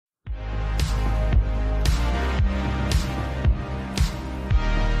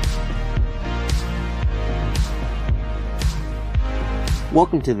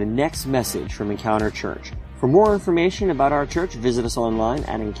Welcome to the next message from Encounter Church. For more information about our church, visit us online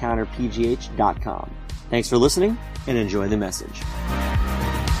at encounterpgh.com. Thanks for listening and enjoy the message.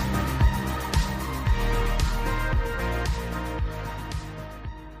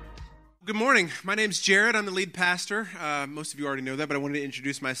 Good morning. My name's Jared. I'm the lead pastor. Most of you already know that, but I wanted to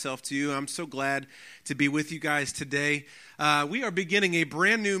introduce myself to you. I'm so glad to be with you guys today. We are beginning a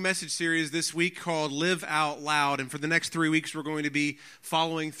brand new message series this week called Live Out Loud. And for the next 3 weeks, we're going to be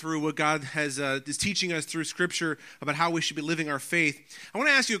following through what God is teaching us through Scripture about how we should be living our faith. I want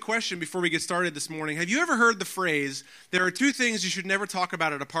to ask you a question before we get started this morning. Have you ever heard the phrase, there are two things you should never talk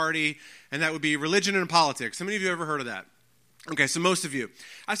about at a party, and that would be religion and politics? How many of you ever heard of that? Okay, so most of you.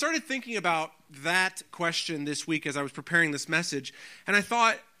 I started thinking about that question this week as I was preparing this message, and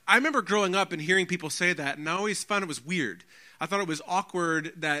I remember growing up and hearing people say that, and I always found it was weird. I thought it was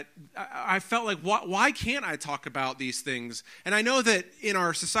awkward that I felt like, why can't I talk about these things? And I know that in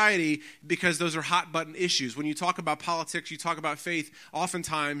our society, because those are hot-button issues, when you talk about politics, you talk about faith,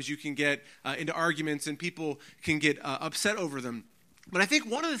 oftentimes you can get into arguments and people can get upset over them. But I think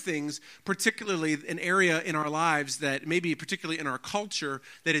one of the things, particularly an area in our lives that maybe particularly in our culture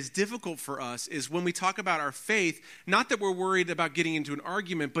that is difficult for us is when we talk about our faith, not that we're worried about getting into an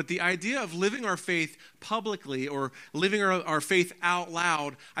argument, but the idea of living our faith publicly or living our faith out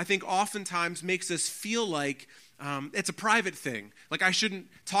loud, I think oftentimes makes us feel like it's a private thing. Like I shouldn't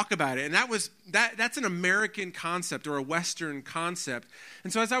talk about it. And that's an American concept or a Western concept.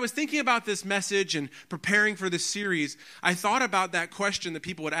 And so as I was thinking about this message and preparing for this series, I thought about that question that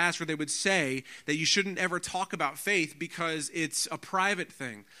people would ask where they would say that you shouldn't ever talk about faith because it's a private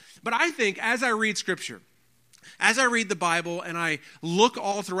thing. But I think as I read Scripture, as I read the Bible and I look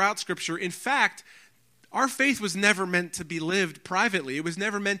all throughout Scripture, in fact, our faith was never meant to be lived privately. It was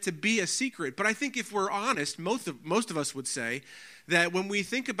never meant to be a secret. But I think if we're honest, most of us would say that when we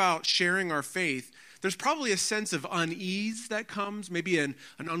think about sharing our faith, there's probably a sense of unease that comes, maybe an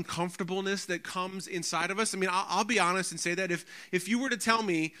uncomfortableness that comes inside of us. I mean, I'll be honest and say that if you were to tell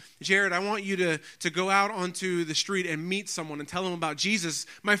me, Jared, I want you to go out onto the street and meet someone and tell them about Jesus,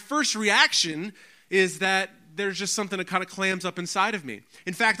 my first reaction is that there's just something that kind of clams up inside of me.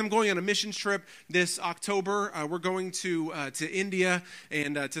 In fact, I'm going on a missions trip this October. We're going to India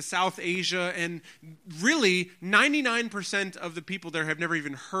and to South Asia, and really 99% of the people there have never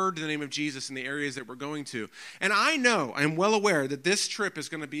even heard the name of Jesus in the areas that we're going to. And I'm well aware that this trip is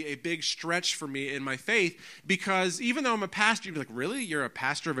going to be a big stretch for me in my faith because even though I'm a pastor, you'd be like, really? You're a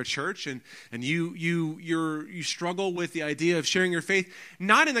pastor of a church and you struggle with the idea of sharing your faith,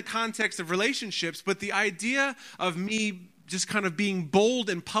 not in the context of relationships, but the idea of me just kind of being bold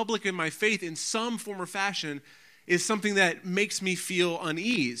and public in my faith in some form or fashion is something that makes me feel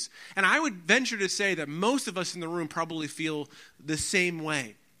unease. And I would venture to say that most of us in the room probably feel the same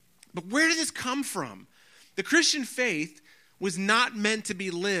way. But where did this come from? The Christian faith was not meant to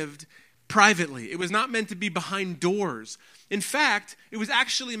be lived privately. It was not meant to be behind doors. In fact, it was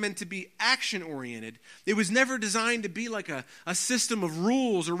actually meant to be action-oriented. It was never designed to be like a system of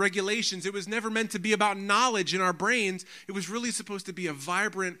rules or regulations. It was never meant to be about knowledge in our brains. It was really supposed to be a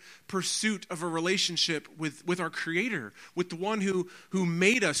vibrant pursuit of a relationship with our Creator, with the one who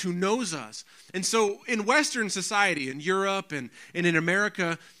made us, who knows us. And so in Western society, in Europe and in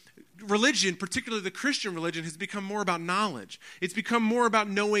America, religion, particularly the Christian religion, has become more about knowledge. It's become more about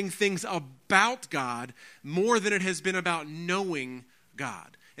knowing things about God more than it has been about knowing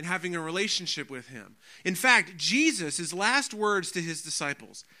God and having a relationship with Him. In fact, Jesus, his last words to his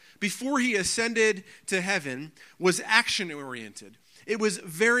disciples before he ascended to heaven was action-oriented. It was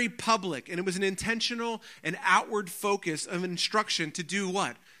very public, and it was an intentional and outward focus of instruction to do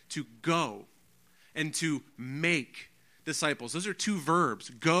what? To go and to make disciples. Those are two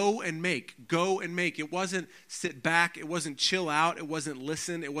verbs, go and make, go and make. It wasn't sit back, it wasn't chill out, it wasn't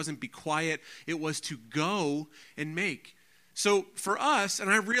listen, it wasn't be quiet, it was to go and make. So for us,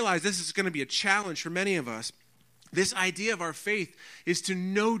 and I realize this is going to be a challenge for many of us, this idea of our faith is to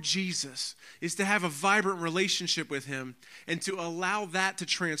know Jesus, is to have a vibrant relationship with Him, and to allow that to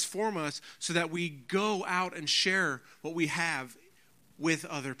transform us so that we go out and share what we have with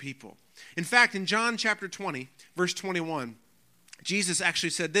other people. In fact, in John chapter 20, verse 21, Jesus actually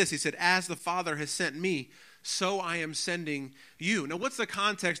said this. He said, as the Father has sent me, so I am sending you. Now, what's the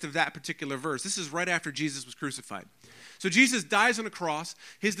context of that particular verse? This is right after Jesus was crucified. So Jesus dies on a cross.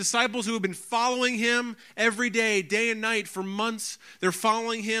 His disciples who have been following him every day, day and night for months, they're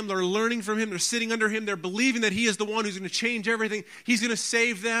following him, they're learning from him, they're sitting under him, they're believing that he is the one who's going to change everything. He's going to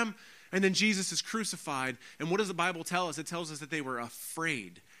save them. And then Jesus is crucified. And what does the Bible tell us? It tells us that they were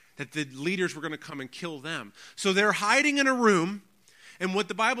afraid, that the leaders were going to come and kill them. So they're hiding in a room, And what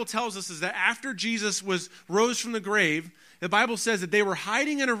the Bible tells us is that after Jesus rose from the grave, the Bible says that they were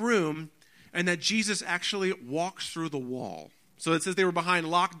hiding in a room and that Jesus actually walks through the wall. So it says they were behind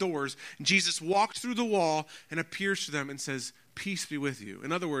locked doors, and Jesus walks through the wall and appears to them and says, peace be with you.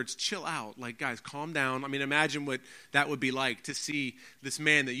 In other words, chill out. Like, guys, calm down. I mean, imagine what that would be like to see this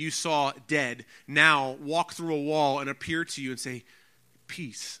man that you saw dead now walk through a wall and appear to you and say,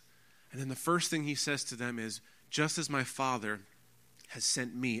 peace. And then the first thing he says to them is, just as my Father has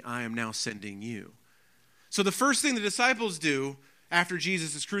sent me, I am now sending you. So the first thing the disciples do after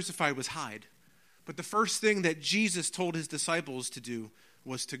Jesus is crucified was hide. But the first thing that Jesus told his disciples to do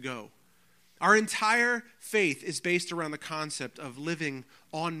was to go. Our entire faith is based around the concept of living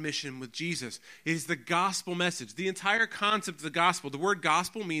on mission with Jesus. It is the gospel message. The entire concept of the gospel, the word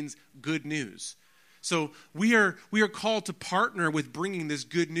gospel means good news. So we are called to partner with bringing this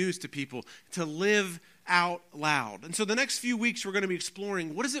good news to people, to live out loud. And so the next few weeks we're going to be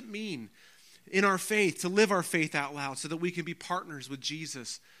exploring, what does it mean in our faith to live our faith out loud so that we can be partners with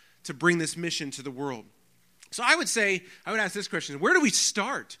Jesus to bring this mission to the world? So I would ask this question, where do we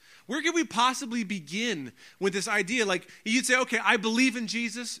start? Where can we possibly begin with this idea? Like, you'd say, okay, I believe in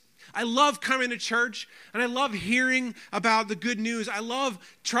Jesus. I love coming to church, and I love hearing about the good news. I love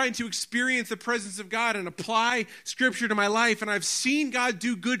trying to experience the presence of God and apply Scripture to my life, and I've seen God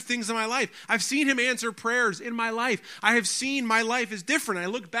do good things in my life. I've seen Him answer prayers in my life. I have seen my life is different. I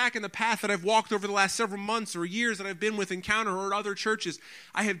look back in the path that I've walked over the last several months or years that I've been with Encounter or other churches.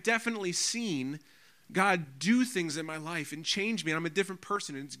 I have definitely seen God do things in my life and change me, and I'm a different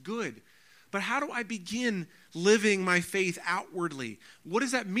person, and it's good. But how do I begin living my faith outwardly? What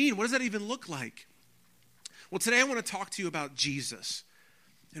does that mean? What does that even look like? Well, today I want to talk to you about Jesus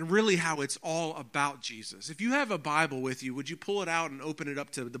and really how it's all about Jesus. If you have a Bible with you, would you pull it out and open it up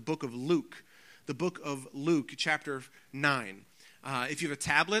to the book of Luke? The book of Luke, chapter 9. If you have a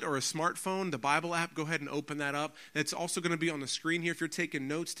tablet or a smartphone, the Bible app, go ahead and open that up. It's also going to be on the screen here if you're taking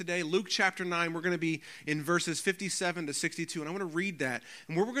notes today. Luke chapter 9, we're going to be in verses 57 to 62, and I want to read that.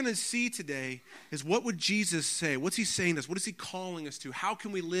 And what we're going to see today is, what would Jesus say? What's he saying to us? What is he calling us to? How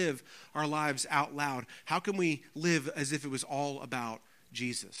can we live our lives out loud? How can we live as if it was all about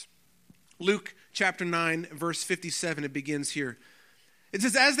Jesus? Luke chapter 9, verse 57, it begins here. It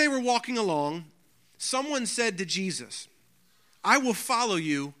says, as they were walking along, someone said to Jesus, I will follow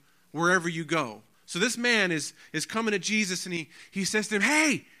you wherever you go. So this man is coming to Jesus, and he says to him,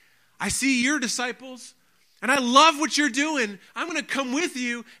 hey, I see your disciples, and I love what you're doing. I'm going to come with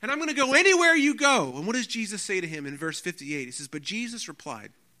you, and I'm going to go anywhere you go. And what does Jesus say to him in verse 58? He says, but Jesus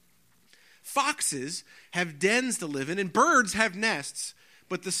replied, foxes have dens to live in, and birds have nests,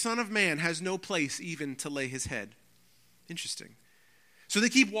 but the Son of Man has no place even to lay his head. Interesting. So they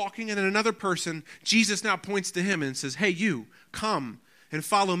keep walking, and then another person, Jesus now points to him and says, hey, you, come and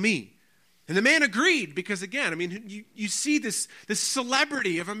follow me. And the man agreed because, again, I mean, you see this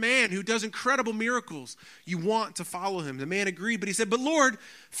celebrity of a man who does incredible miracles. You want to follow him. The man agreed, but he said, but Lord,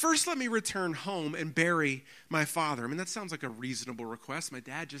 first let me return home and bury my father. I mean, that sounds like a reasonable request. My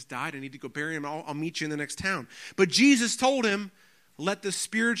dad just died. I need to go bury him. I'll meet you in the next town. But Jesus told him, let the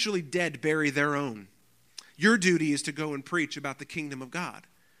spiritually dead bury their own. Your duty is to go and preach about the kingdom of God.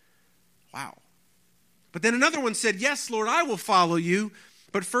 Wow. But then another one said, yes, Lord, I will follow you,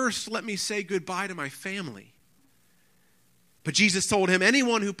 but first let me say goodbye to my family. But Jesus told him,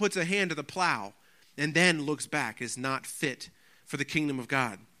 anyone who puts a hand to the plow and then looks back is not fit for the kingdom of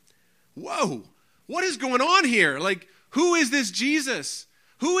God. Whoa, what is going on here? Like, who is this Jesus?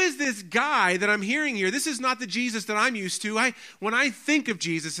 Who is this guy that I'm hearing here? This is not the Jesus that I'm used to. When I think of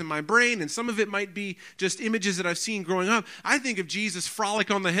Jesus in my brain, and some of it might be just images that I've seen growing up, I think of Jesus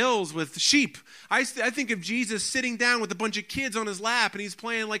frolic on the hills with sheep. I think of Jesus sitting down with a bunch of kids on his lap, and he's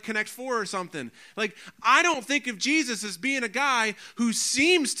playing like Connect 4 or something. Like, I don't think of Jesus as being a guy who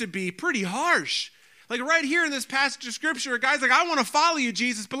seems to be pretty harsh. Like right here in this passage of Scripture, a guy's like, I want to follow you,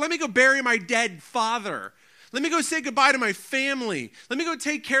 Jesus, but let me go bury my dead father. Let me go say goodbye to my family. Let me go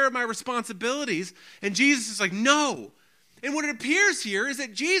take care of my responsibilities. And Jesus is like, no. And what it appears here is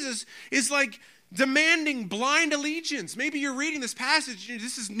that Jesus is like demanding blind allegiance. Maybe you're reading this passage,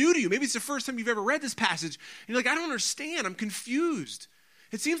 this is new to you. Maybe it's the first time you've ever read this passage. And you're like, I don't understand. I'm confused.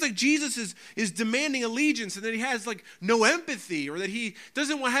 It seems like Jesus is demanding allegiance, and that he has like no empathy, or that he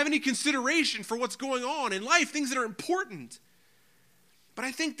doesn't have any consideration for what's going on in life, things that are important. But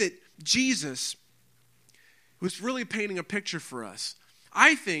I think that Jesus was really painting a picture for us.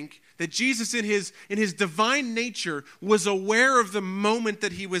 I think that Jesus in his divine nature was aware of the moment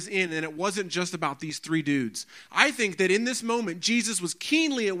that he was in, and it wasn't just about these three dudes. I think that in this moment, Jesus was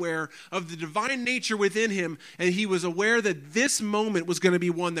keenly aware of the divine nature within him, and he was aware that this moment was going to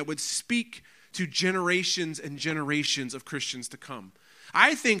be one that would speak to generations and generations of Christians to come.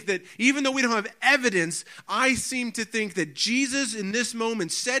 I think that even though we don't have evidence, I seem to think that Jesus in this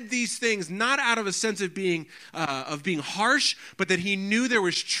moment said these things not out of a sense of being harsh, but that he knew there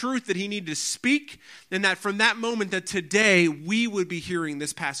was truth that he needed to speak, and that from that moment that today we would be hearing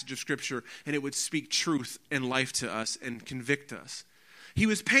this passage of Scripture and it would speak truth and life to us and convict us. He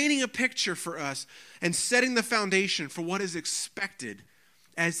was painting a picture for us and setting the foundation for what is expected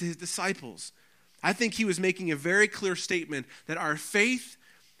as his disciples. I think he was making a very clear statement that our faith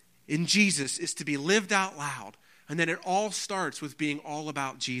in Jesus is to be lived out loud, and that it all starts with being all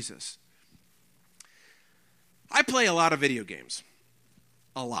about Jesus. I play a lot of video games.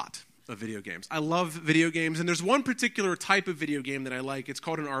 A lot of video games. I love video games, and there's one particular type of video game that I like. It's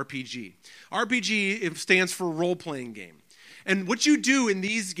called an RPG. RPG, it stands for role-playing game. And what you do in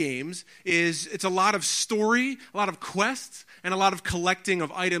these games is it's a lot of story, a lot of quests, and a lot of collecting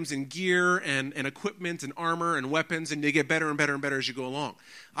of items and gear and equipment and armor and weapons, and they get better and better and better as you go along.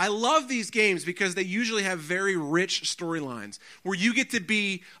 I love these games because they usually have very rich storylines where you get to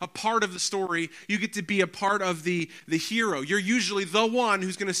be a part of the story, you get to be a part of the hero. You're usually the one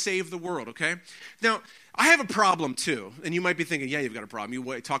who's going to save the world, okay? Now, I have a problem too, and you might be thinking, yeah, you've got a problem.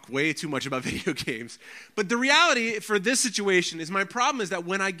 You talk way too much about video games. But the reality for this situation is my problem is that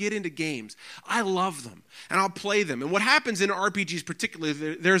when I get into games, I love them, and I'll play them. And what happens in RPGs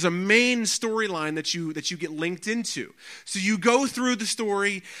particularly, there's a main storyline that you get linked into. So you go through the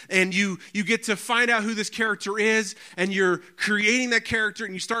story, and you get to find out who this character is, and you're creating that character,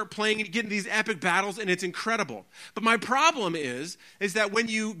 and you start playing, and you get into these epic battles, and it's incredible. But my problem is that when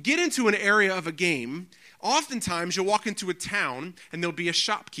you get into an area of a game, oftentimes you'll walk into a town and there'll be a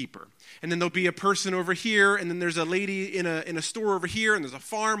shopkeeper, and then there'll be a person over here, and then there's a lady in a store over here, and there's a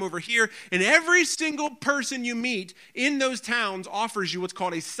farm over here, and every single person you meet in those towns offers you what's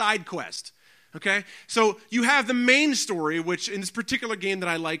called a side quest. Okay, so you have the main story, which in this particular game that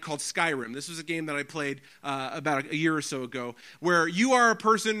I like called Skyrim. This was a game that I played about a year or so ago, where you are a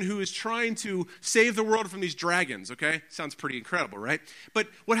person who is trying to save the world from these dragons, okay? Sounds pretty incredible, right? But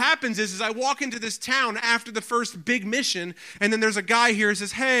what happens is I walk into this town after the first big mission, and then there's a guy here who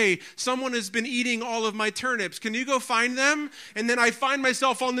says, hey, someone has been eating all of my turnips. Can you go find them? And then I find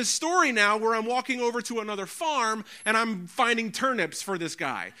myself on this story now where I'm walking over to another farm, and I'm finding turnips for this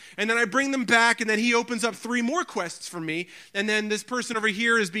guy. And then I bring them back, and then he opens up 3 more quests for me, and then this person over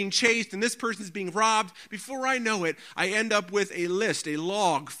here is being chased, and this person is being robbed. Before I know it, I end up with a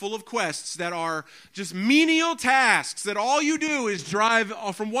log full of quests that are just menial tasks that all you do is drive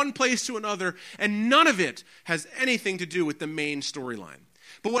from one place to another, and none of it has anything to do with the main storyline.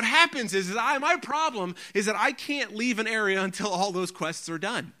 But what happens is my problem is that I can't leave an area until all those quests are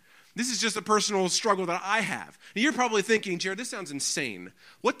done. This is just a personal struggle that I have. And you're probably thinking, Jared, this sounds insane.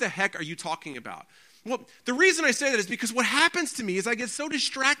 What the heck are you talking about? Well, the reason I say that is because what happens to me is I get so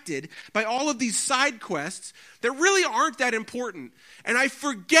distracted by all of these side quests that really aren't that important. And I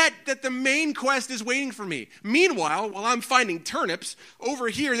forget that the main quest is waiting for me. Meanwhile, while I'm finding turnips, over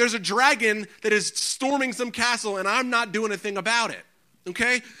here there's a dragon that is storming some castle, and I'm not doing a thing about it.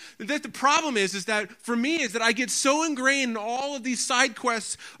 Okay? The problem is that for me is that I get so ingrained in all of these side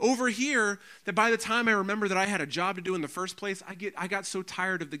quests over here that by the time I remember that I had a job to do in the first place, I got so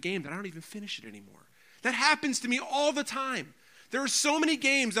tired of the game that I don't even finish it anymore. That happens to me all the time. There are so many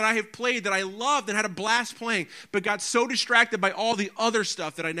games that I have played that I loved and had a blast playing, but got so distracted by all the other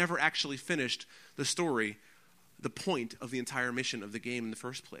stuff that I never actually finished the story, the point of the entire mission of the game in the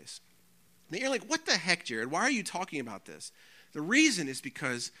first place. And you're like, what the heck, Jared? Why are you talking about this? The reason is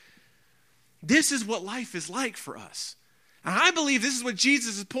because this is what life is like for us. And I believe this is what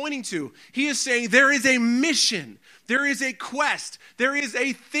Jesus is pointing to. He is saying there is a mission, there is a quest, there is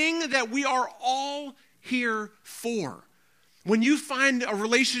a thing that we are all here for. When you find a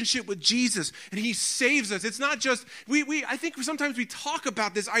relationship with Jesus and he saves us, it's not just, I think sometimes we talk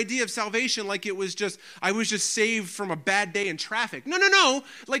about this idea of salvation like it was just, I was just saved from a bad day in traffic. No.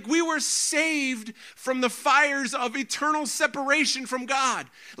 Like we were saved from the fires of eternal separation from God.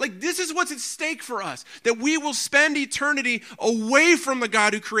 Like this is what's at stake for us, that we will spend eternity away from the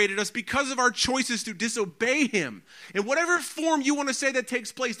God who created us because of our choices to disobey him. In whatever form you want to say that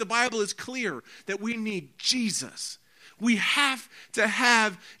takes place, the Bible is clear that we need Jesus. We have to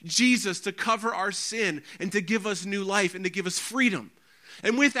have Jesus to cover our sin and to give us new life and to give us freedom.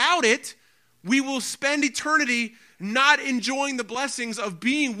 And without it, we will spend eternity not enjoying the blessings of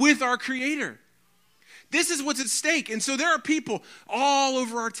being with our Creator. This is what's at stake. And so there are people all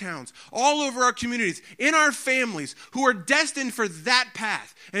over our towns, all over our communities, in our families who are destined for that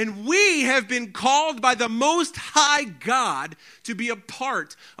path. And we have been called by the Most High God to be a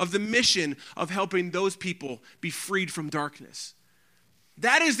part of the mission of helping those people be freed from darkness.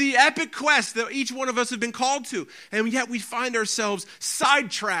 That is the epic quest that each one of us have been called to. And yet we find ourselves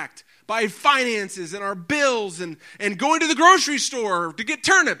sidetracked by finances and our bills and going to the grocery store to get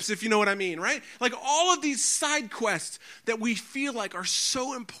turnips, if you know what I mean, right? Like all of these side quests that we feel like are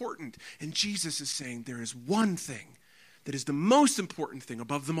so important. And Jesus is saying there is one thing that is the most important thing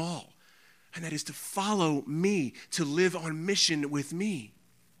above them all. And that is to follow me, to live on mission with me.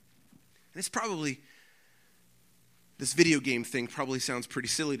 And it's probably, this video game thing probably sounds pretty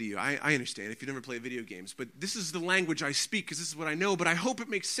silly to you. I understand if you never play video games, but this is the language I speak because this is what I know, but I hope it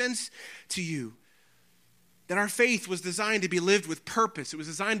makes sense to you that our faith was designed to be lived with purpose. It was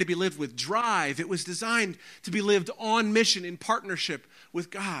designed to be lived with drive. It was designed to be lived on mission in partnership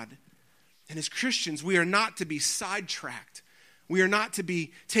with God. And as Christians, we are not to be sidetracked. We are not to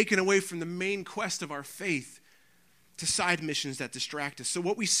be taken away from the main quest of our faith to side missions that distract us. So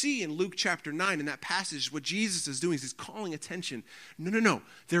what we see in Luke chapter 9 in that passage, what Jesus is doing is he's calling attention. No.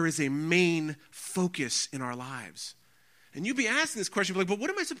 There is a main focus in our lives. And you'd be asking this question, like, but what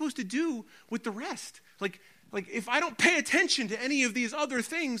am I supposed to do with the rest? Like if I don't pay attention to any of these other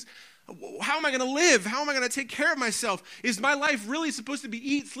things, how am I going to live? How am I going to take care of myself? Is my life really supposed to be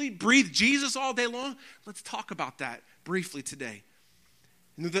eat, sleep, breathe Jesus all day long? Let's talk about that briefly today.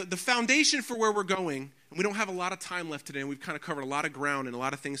 The foundation for where we're going, and we don't have a lot of time left today, and we've kind of covered a lot of ground and a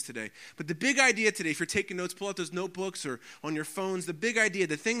lot of things today. But the big idea today, if you're taking notes, pull out those notebooks or on your phones. The big idea,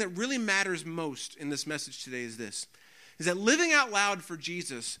 the thing that really matters most in this message today is this, is that living out loud for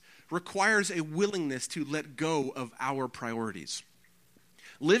Jesus requires a willingness to let go of our priorities.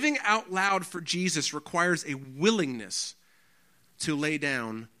 Living out loud for Jesus requires a willingness to lay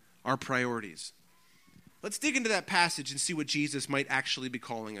down our priorities. Let's dig into that passage and see what Jesus might actually be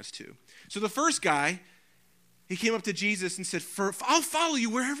calling us to. So the first guy, he came up to Jesus and said, I'll follow you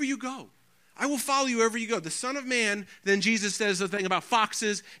wherever you go. I will follow you wherever you go. The Son of Man, then Jesus says the thing about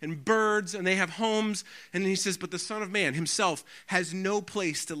foxes and birds, and they have homes. And then he says, but the Son of Man himself has no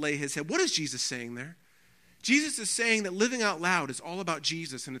place to lay his head. What is Jesus saying there? Jesus is saying that living out loud is all about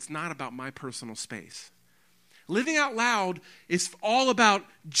Jesus, and it's not about my personal space. Living out loud is all about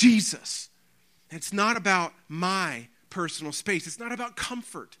Jesus. It's not about my personal space. It's not about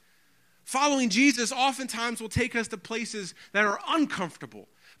comfort. Following Jesus oftentimes will take us to places that are uncomfortable,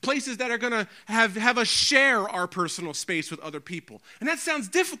 places that are going to have us share our personal space with other people. And that sounds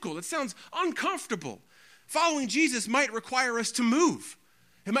difficult. It sounds uncomfortable. Following Jesus might require us to move.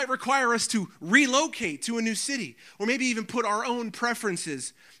 It might require us to relocate to a new city, or maybe even put our own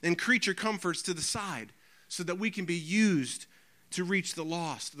preferences and creature comforts to the side so that we can be used to reach the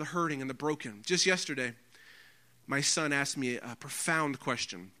lost, the hurting, and the broken. Just yesterday, my son asked me a profound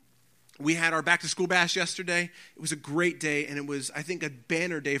question. We had our back-to-school bash yesterday. It was a great day, and it was, I think, a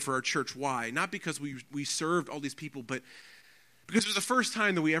banner day for our church. Why? Not because we served all these people, but because it was the first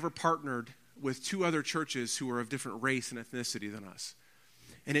time that we ever partnered with two other churches who were of different race and ethnicity than us.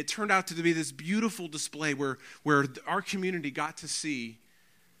 And it turned out to be this beautiful display where our community got to see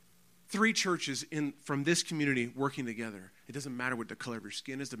three churches from this community working together. It doesn't matter what the color of your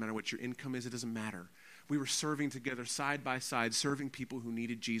skin is. It doesn't matter what your income is. It doesn't matter. We were serving together side by side, serving people who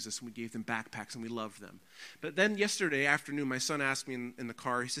needed Jesus, and we gave them backpacks, and we loved them. But then yesterday afternoon, my son asked me in the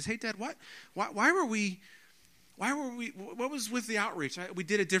car, he says, hey, Dad, what was with the outreach? We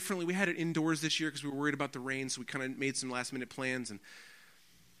did it differently. We had it indoors this year because we were worried about the rain, so we kind of made some last-minute plans. And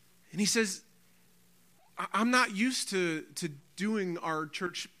he says, I'm not used to doing our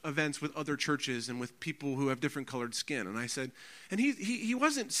church events with other churches and with people who have different colored skin. And I said, and he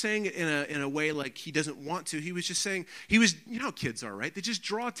wasn't saying it in a way like he doesn't want to. He was just saying, you know how kids are, right? They just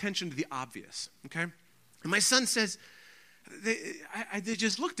draw attention to the obvious, okay? And my son says, they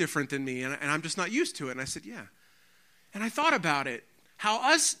just look different than me, and I'm just not used to it. And I said, yeah. And I thought about it,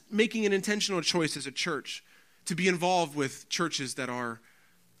 how us making an intentional choice as a church to be involved with churches that are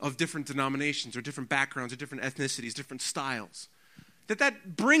of different denominations or different backgrounds or different ethnicities, different styles,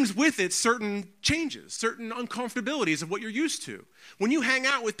 that brings with it certain changes, certain uncomfortabilities of what you're used to. When you hang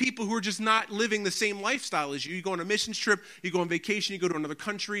out with people who are just not living the same lifestyle as you go on a missions trip, you go on vacation, you go to another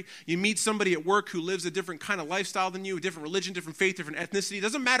country, you meet somebody at work who lives a different kind of lifestyle than you, a different religion, different faith, different ethnicity. It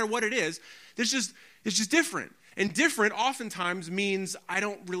doesn't matter what it is. It's just different. And different oftentimes means I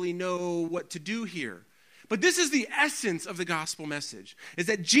don't really know what to do here. But this is the essence of the gospel message, is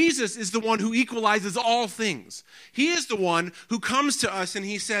that Jesus is the one who equalizes all things. He is the one who comes to us and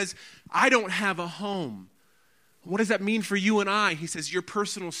he says, I don't have a home. What does that mean for you and I? He says, your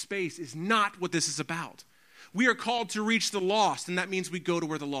personal space is not what this is about. We are called to reach the lost, and that means we go to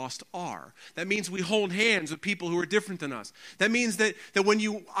where the lost are. That means we hold hands with people who are different than us. That means that when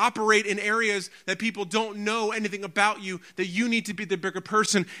you operate in areas that people don't know anything about you, that you need to be the bigger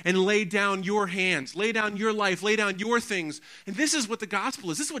person and lay down your hands, lay down your life, lay down your things. And this is what the gospel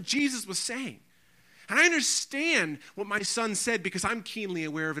is. This is what Jesus was saying. And I understand what my son said because I'm keenly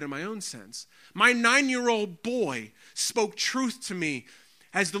aware of it in my own sense. My 9-year-old boy spoke truth to me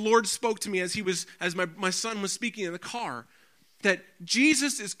as the Lord spoke to me as my son was speaking in the car, that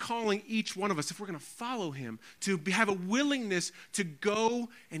Jesus is calling each one of us, if we're going to follow him, to have a willingness to go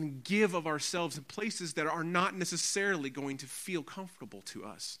and give of ourselves in places that are not necessarily going to feel comfortable to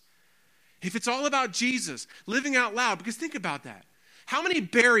us. If it's all about Jesus, living out loud, because think about that. How many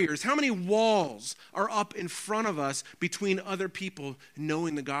barriers, how many walls are up in front of us between other people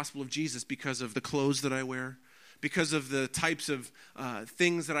knowing the gospel of Jesus because of the clothes that I wear, because of the types of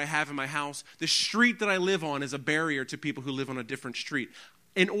things that I have in my house? The street that I live on is a barrier to people who live on a different street.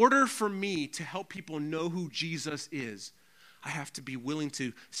 In order for me to help people know who Jesus is, I have to be willing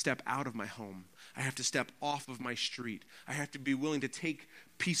to step out of my home. I have to step off of my street. I have to be willing to take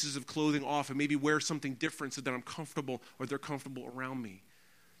pieces of clothing off and maybe wear something different so that I'm comfortable or they're comfortable around me.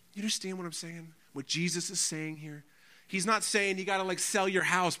 You understand what I'm saying? What Jesus is saying here? He's not saying you got to sell your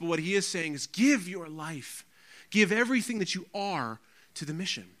house, but what he is saying is give your life. Give everything that you are to the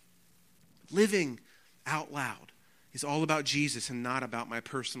mission. Living out loud is all about Jesus and not about my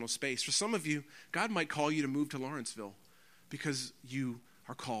personal space. For some of you, God might call you to move to Lawrenceville because you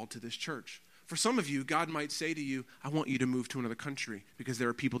are called to this church. For some of you, God might say to you, I want you to move to another country because there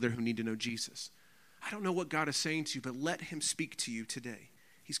are people there who need to know Jesus. I don't know what God is saying to you, but let him speak to you today.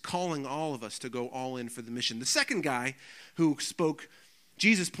 He's calling all of us to go all in for the mission. The second guy who spoke,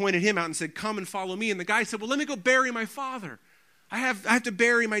 Jesus pointed him out and said, come and follow me. And the guy said, well, let me go bury my father. I have to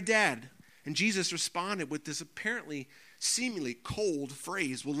bury my dad. And Jesus responded with this apparently seemingly cold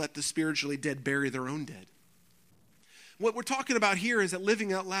phrase, well, let the spiritually dead bury their own dead. What we're talking about here is that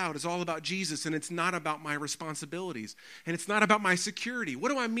living out loud is all about Jesus, and it's not about my responsibilities, and it's not about my security. What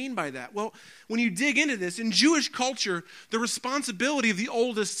do I mean by that? Well, when you dig into this, in Jewish culture, the responsibility of the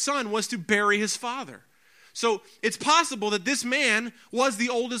oldest son was to bury his father. So it's possible that this man was the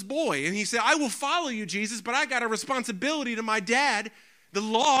oldest boy, and he said, I will follow you, Jesus, but I got a responsibility to my dad. The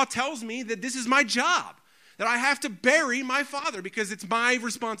law tells me that this is my job, that I have to bury my father because it's my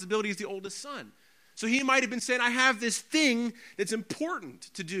responsibility as the oldest son. So he might have been saying, I have this thing that's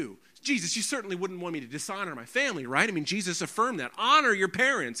important to do. Jesus, you certainly wouldn't want me to dishonor my family, right? I mean, Jesus affirmed that. Honor your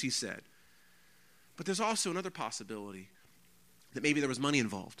parents, he said. But there's also another possibility that maybe there was money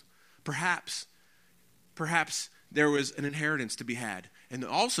involved. Perhaps there was an inheritance to be had. And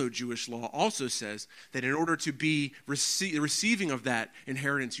also Jewish law also says that in order to be receiving of that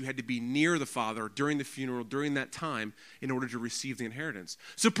inheritance, you had to be near the father during the funeral, during that time, in order to receive the inheritance.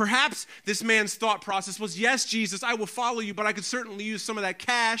 So perhaps this man's thought process was, yes, Jesus, I will follow you, but I could certainly use some of that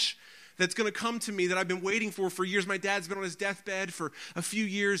cash that's going to come to me that I've been waiting for years. My dad's been on his deathbed for a few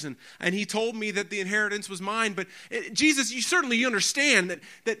years, and he told me that the inheritance was mine. But Jesus, you understand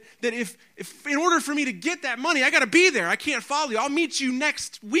that if in order for me to get that money, I got to be there. I can't follow you. I'll meet you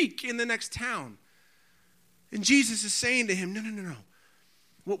next week in the next town. And Jesus is saying to him, no.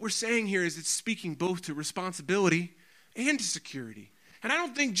 What we're saying here is it's speaking both to responsibility and to security. And I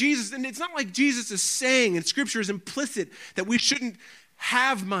don't think Jesus, and it's not like Jesus is saying, and Scripture is implicit, that we shouldn't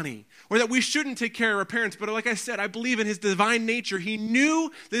have money or that we shouldn't take care of our parents. But like I said, I believe in his divine nature. He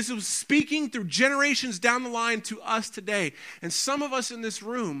knew this was speaking through generations down the line to us today. And some of us in this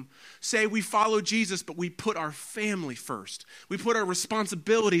room say we follow Jesus, but we put our family first. We put our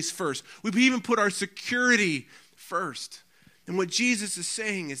responsibilities first. We even put our security first. And what Jesus is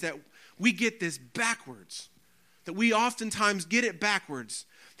saying is that we get this backwards, that we oftentimes get it backwards,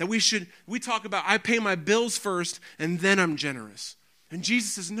 that we talk about, I pay my bills first and then I'm generous. And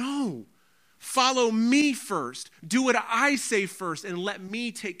Jesus says, no, follow me first. Do what I say first and let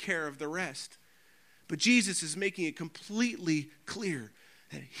me take care of the rest. But Jesus is making it completely clear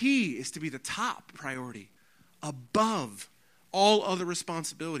that he is to be the top priority above all other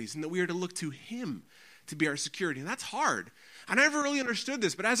responsibilities and that we are to look to him to be our security. And that's hard. I never really understood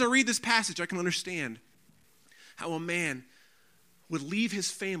this, but as I read this passage, I can understand how a man would leave his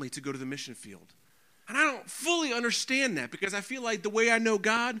family to go to the mission field. And I don't fully understand that because I feel like the way I know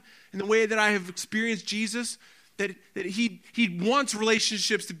God and the way that I have experienced Jesus, that he wants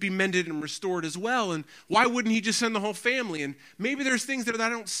relationships to be mended and restored as well. And why wouldn't he just send the whole family? And maybe there's things that I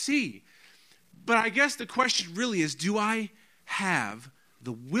don't see. But I guess the question really is, do I have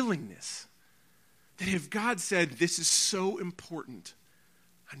the willingness that if God said, this is so important,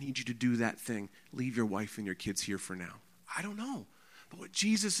 I need you to do that thing, leave your wife and your kids here for now? I don't know. But what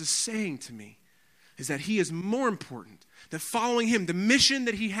Jesus is saying to me is that he is more important, that following him, the mission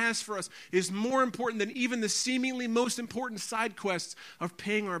that he has for us, is more important than even the seemingly most important side quests of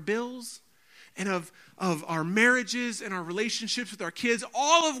paying our bills and of our marriages and our relationships with our kids,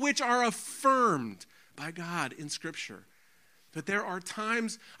 all of which are affirmed by God in Scripture. But there are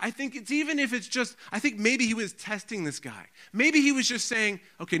times, I think maybe he was testing this guy. Maybe he was just saying,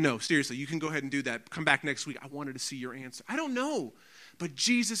 okay, no, seriously, you can go ahead and do that. Come back next week. I wanted to see your answer. I don't know. But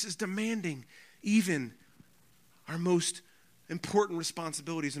Jesus is demanding even our most important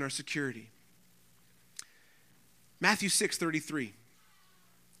responsibilities in our security. Matthew 6:33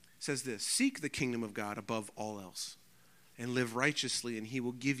 says this, seek the kingdom of God above all else and live righteously, and he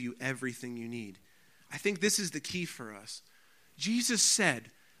will give you everything you need. I think this is the key for us. Jesus said,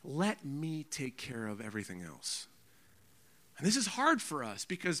 let me take care of everything else. And this is hard for us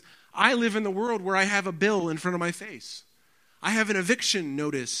because I live in the world where I have a bill in front of my face. I have an eviction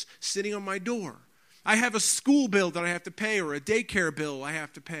notice sitting on my door. I have a school bill that I have to pay or a daycare bill I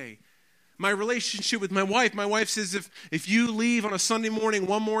have to pay. My relationship with my wife says if you leave on a Sunday morning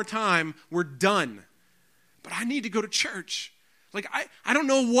one more time, we're done. But I need to go to church. Like, I don't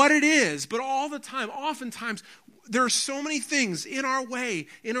know what it is, but all the time, oftentimes, there are so many things in our way,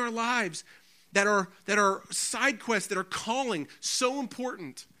 in our lives, that are side quests, that are calling, so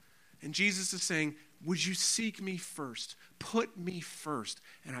important. And Jesus is saying, would you seek me first? Put me first.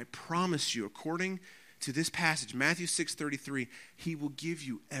 And I promise you, according to this passage, Matthew 6:33, he will give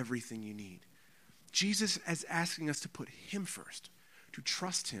you everything you need. Jesus is asking us to put him first, to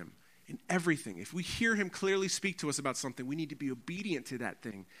trust him in everything. If we hear him clearly speak to us about something, we need to be obedient to that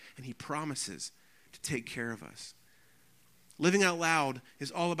thing. And he promises to take care of us. Living out loud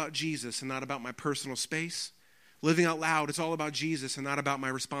is all about Jesus and not about my personal space. Living out loud is all about Jesus and not about my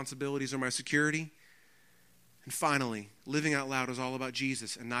responsibilities or my security. And finally, living out loud is all about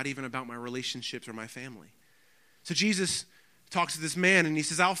Jesus and not even about my relationships or my family. So Jesus talks to this man and he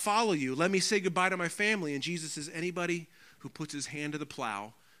says, I'll follow you. Let me say goodbye to my family. And Jesus says, anybody who puts his hand to the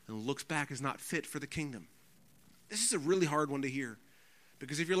plow and looks back is not fit for the kingdom. This is a really hard one to hear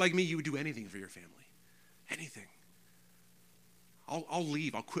because if you're like me, you would do anything for your family. Anything. I'll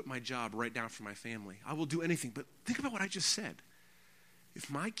leave. I'll quit my job right now for my family. I will do anything. But think about what I just said. If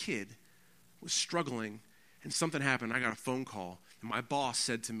my kid was struggling and something happened, I got a phone call, and my boss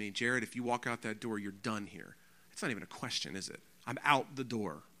said to me, Jared, if you walk out that door, you're done here. It's not even a question, is it? I'm out the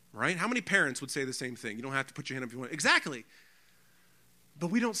door, right? How many parents would say the same thing? You don't have to put your hand up if you want. Exactly.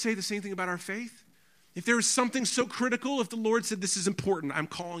 But we don't say the same thing about our faith. If there was something so critical, if the Lord said, this is important, I'm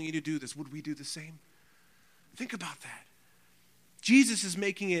calling you to do this, would we do the same? Think about that. Jesus is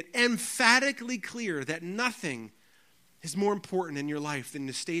making it emphatically clear that nothing is more important in your life than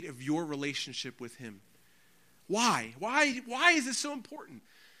the state of your relationship with him. Why? Why is this so important?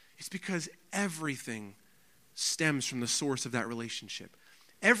 It's because everything stems from the source of that relationship.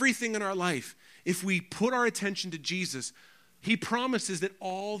 Everything in our life, if we put our attention to Jesus, he promises that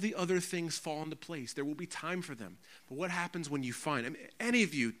all the other things fall into place. There will be time for them. But what happens when you find, any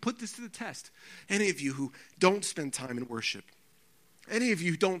of you, put this to the test, any of you who don't spend time in worship, any of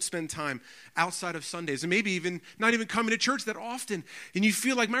you who don't spend time outside of Sundays, and maybe even not even coming to church that often, and you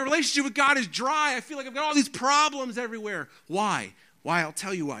feel like my relationship with God is dry. I feel like I've got all these problems everywhere. Why? I'll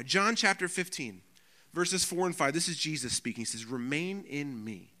tell you why. John chapter 15, verses 4 and 5. This is Jesus speaking. He says, remain in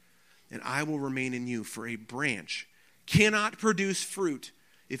me, and I will remain in you. For a branch cannot produce fruit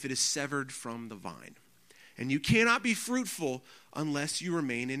if it is severed from the vine. And you cannot be fruitful unless you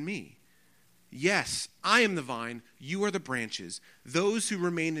remain in me. Yes, I am the vine, you are the branches. Those who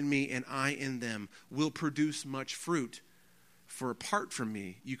remain in me and I in them will produce much fruit. For apart from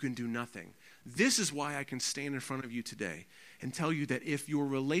me, you can do nothing. This is why I can stand in front of you today and tell you that if your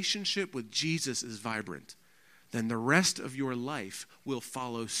relationship with Jesus is vibrant, then the rest of your life will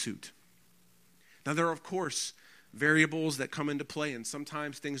follow suit. Now, there are, of course, variables that come into play, and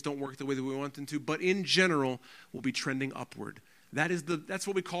sometimes things don't work the way that we want them to, but in general, we'll be trending upward. That's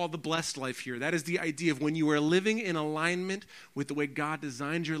what we call the blessed life here. That is the idea of when you are living in alignment with the way God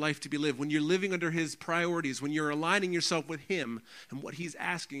designed your life to be lived, when you're living under his priorities, when you're aligning yourself with him and what he's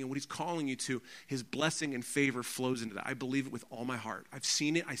asking and what he's calling you to, his blessing and favor flows into that. I believe it with all my heart. I've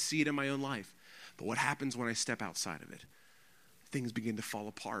seen it. I see it in my own life. But what happens when I step outside of it? Things begin to fall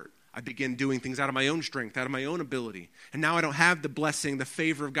apart. I begin doing things out of my own strength, out of my own ability. And now I don't have the blessing, the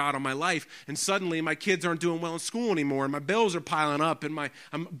favor of God on my life. And suddenly my kids aren't doing well in school anymore. And my bills are piling up. And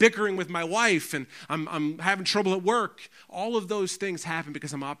I'm bickering with my wife. And I'm having trouble at work. All of those things happen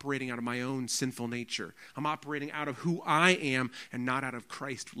because I'm operating out of my own sinful nature. I'm operating out of who I am and not out of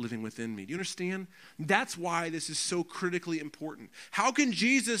Christ living within me. Do you understand? That's why this is so critically important. How can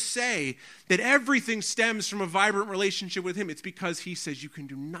Jesus say that everything stems from a vibrant relationship with him? It's because he says you can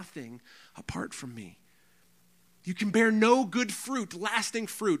do nothing apart from me. You can bear no good fruit, lasting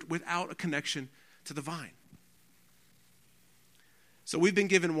fruit, without a connection to the vine. So we've been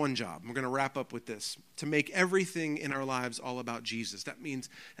given one job. We're going to wrap up with this: to make everything in our lives all about Jesus. That means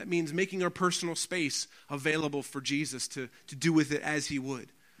making our personal space available for Jesus to do with it as he would.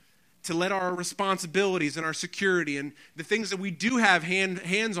 To let our responsibilities and our security and the things that we do have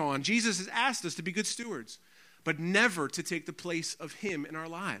hands on, Jesus has asked us to be good stewards, but never to take the place of him in our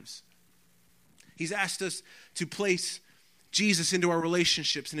lives. He's asked us to place Jesus into our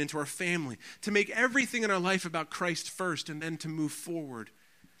relationships and into our family, to make everything in our life about Christ first and then to move forward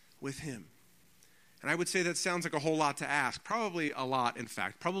with him. And I would say that sounds like a whole lot to ask. Probably a lot, in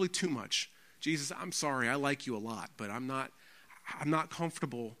fact. Probably too much. Jesus, I'm sorry, I like you a lot, but I'm not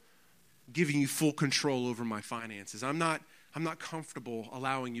comfortable giving you full control over my finances. I'm not comfortable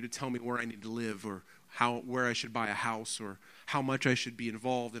allowing you to tell me where I need to live or where I should buy a house or how much I should be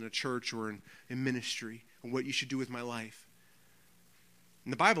involved in a church or in ministry or what you should do with my life.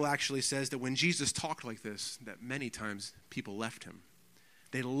 And the Bible actually says that when Jesus talked like this, that many times people left him.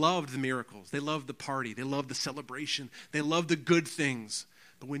 They loved the miracles. They loved the party. They loved the celebration. They loved the good things.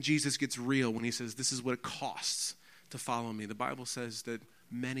 But when Jesus gets real, when he says, this is what it costs to follow me, the Bible says that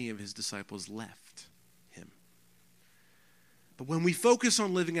many of his disciples left him. But when we focus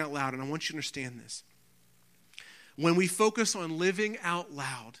on living out loud, and I want you to understand this, when we focus on living out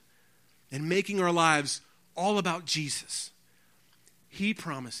loud and making our lives all about Jesus, he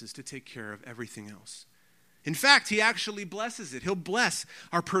promises to take care of everything else. In fact, he actually blesses it. He'll bless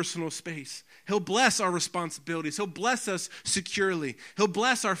our personal space. He'll bless our responsibilities. He'll bless us securely. He'll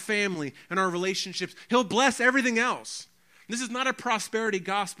bless our family and our relationships. He'll bless everything else. This is not a prosperity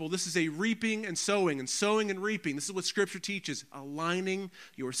gospel. This is a reaping and sowing and reaping. This is what Scripture teaches, aligning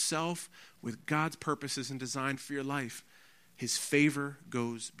yourself with God's purposes and design for your life. His favor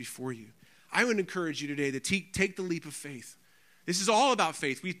goes before you. I would encourage you today to take the leap of faith. This is all about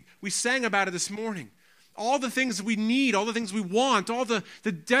faith. We sang about it this morning. All the things we need, all the things we want, all the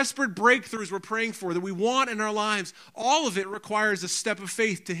desperate breakthroughs we're praying for that we want in our lives, all of it requires a step of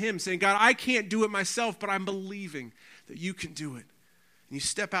faith to him, saying, God, I can't do it myself, but I'm believing that you can do it. And you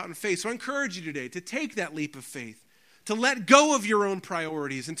step out in faith. So I encourage you today to take that leap of faith, to let go of your own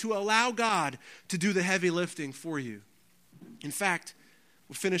priorities, and to allow God to do the heavy lifting for you. In fact,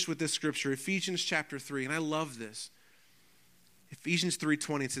 we'll finish with this scripture, Ephesians chapter 3, and I love this. Ephesians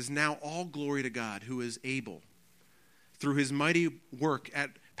 3:20, it says, now all glory to God who is able, through his mighty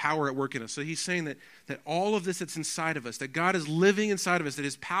power at work in us. So he's saying that all of this that's inside of us, that God is living inside of us, that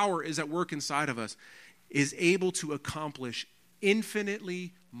his power is at work inside of us, is able to accomplish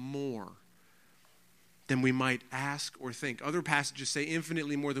infinitely more than we might ask or think. Other passages say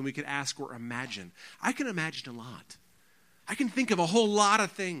infinitely more than we could ask or imagine. I can imagine a lot. I can think of a whole lot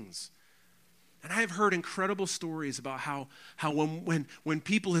of things. And I have heard incredible stories about how when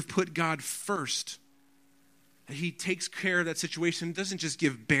people have put God first, that he takes care of that situation and doesn't just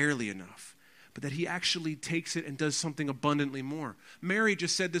give barely enough, but that he actually takes it and does something abundantly more. Mary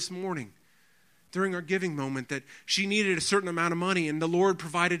just said this morning during our giving moment that she needed a certain amount of money and the Lord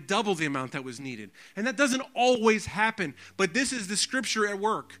provided double the amount that was needed. And that doesn't always happen, but this is the scripture at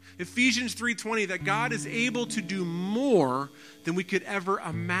work. Ephesians 3:20, that God is able to do more than we could ever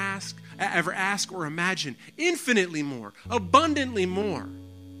ask or imagine. Infinitely more, abundantly more.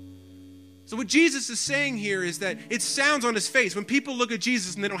 So what Jesus is saying here is that it sounds on his face, when people look at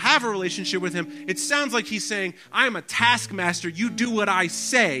Jesus and they don't have a relationship with him, it sounds like he's saying, I am a taskmaster, you do what I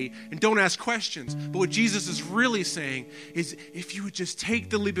say and don't ask questions. But what Jesus is really saying is, if you would just take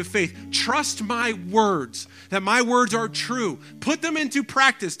the leap of faith, trust my words, that my words are true, put them into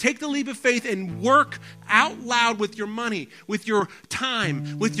practice, take the leap of faith and work out loud with your money, with your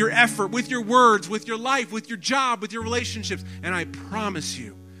time, with your effort, with your words, with your life, with your job, with your relationships, and I promise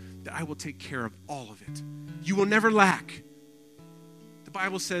you, that I will take care of all of it. You will never lack. The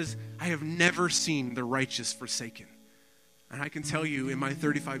Bible says, I have never seen the righteous forsaken. And I can tell you, in my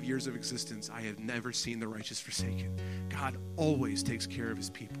 35 years of existence, I have never seen the righteous forsaken. God always takes care of his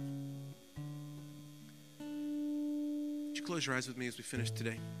people. Would you close your eyes with me as we finish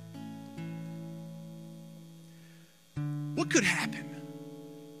today? What could happen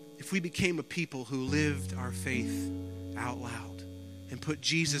if if we became a people who lived our faith out loud and put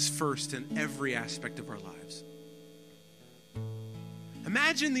Jesus first in every aspect of our lives.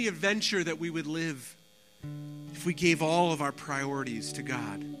 Imagine the adventure that we would live if we gave all of our priorities to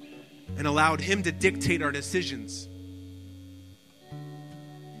God and allowed Him to dictate our decisions.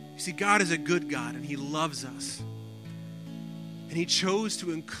 You see, God is a good God, and He loves us. And He chose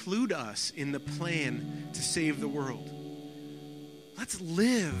to include us in the plan to save the world. Let's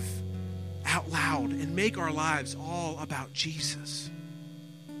live out loud and make our lives all about Jesus.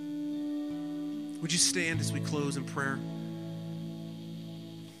 Would you stand as we close in prayer?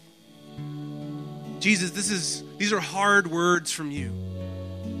 Jesus, these are hard words from you.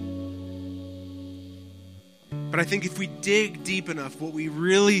 But I think if we dig deep enough, what we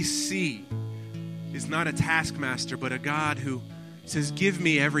really see is not a taskmaster, but a God who says, give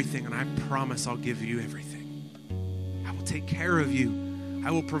me everything, and I promise I'll give you everything. I will take care of you. I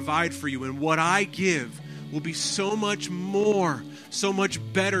will provide for you. And what I give will be so much more, so much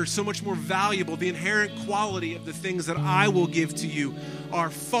better, so much more valuable. The inherent quality of the things that I will give to you are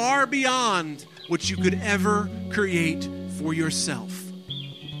far beyond what you could ever create for yourself.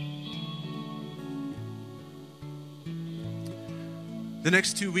 The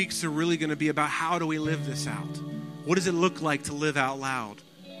next 2 weeks are really going to be about how do we live this out? What does it look like to live out loud?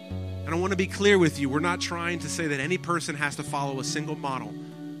 And I want to be clear with you. We're not trying to say that any person has to follow a single model.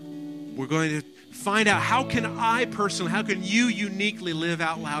 We're going to find out how can you uniquely live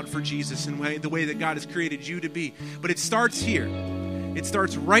out loud for Jesus in the way that God has created you to be. But it starts here. It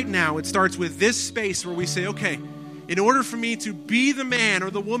starts right now. It starts with this space where we say, okay, in order for me to be the man or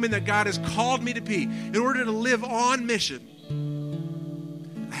the woman that God has called me to be, in order to live on mission,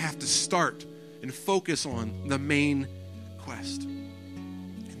 I have to start and focus on the main quest.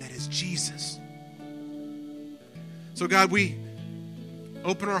 And that is Jesus. So God, we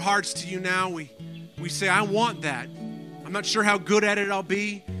open our hearts to you now. We say, I want that. I'm not sure how good at it I'll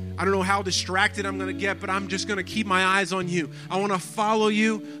be. I don't know how distracted I'm going to get, but I'm just going to keep my eyes on you. I want to follow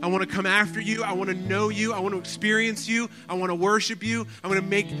you. I want to come after you. I want to know you. I want to experience you. I want to worship you. I want to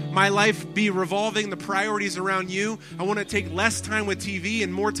make my life be revolving the priorities around you. I want to take less time with TV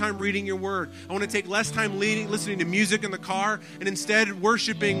and more time reading your word. I want to take less time listening to music in the car and instead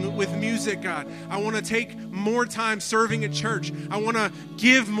worshiping with music, God. I want to take more time serving at church. I want to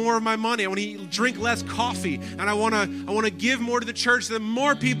give more of my money. I want to drink less coffee. And I want to give more to the church so that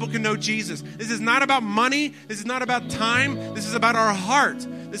more people can know Jesus. This is not about money. This is not about time. This is about our heart.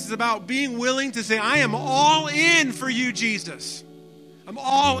 This is about being willing to say, I am all in for you, Jesus. I'm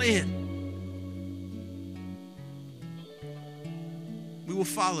all in. We will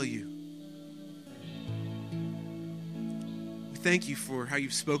follow you. We thank you for how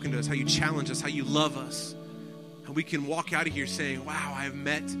you've spoken to us, how you challenge us, how you love us. And we can walk out of here saying, wow, I have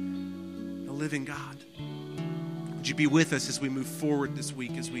met the living God. Would you be with us as we move forward this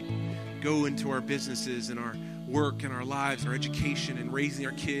week, as we go into our businesses and our work and our lives, our education and raising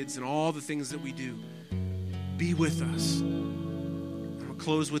our kids and all the things that we do. Be with us. And we'll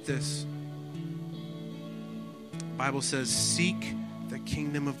close with this. The Bible says, seek the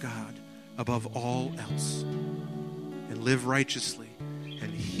kingdom of God above all else and live righteously,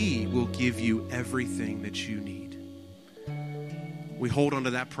 and He will give you everything that you need. We hold on to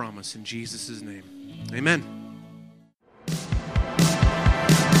that promise in Jesus' name. Amen.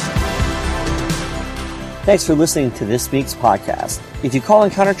 Thanks for listening to this week's podcast. If you call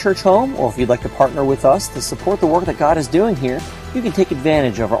Encounter Church home, or if you'd like to partner with us to support the work that God is doing here, you can take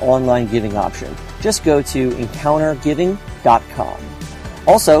advantage of our online giving option. Just go to encountergiving.com.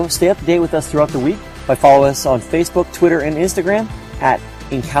 Also, stay up to date with us throughout the week by following us on Facebook, Twitter, and Instagram at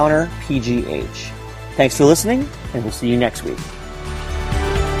EncounterPGH. Thanks for listening, and we'll see you next week.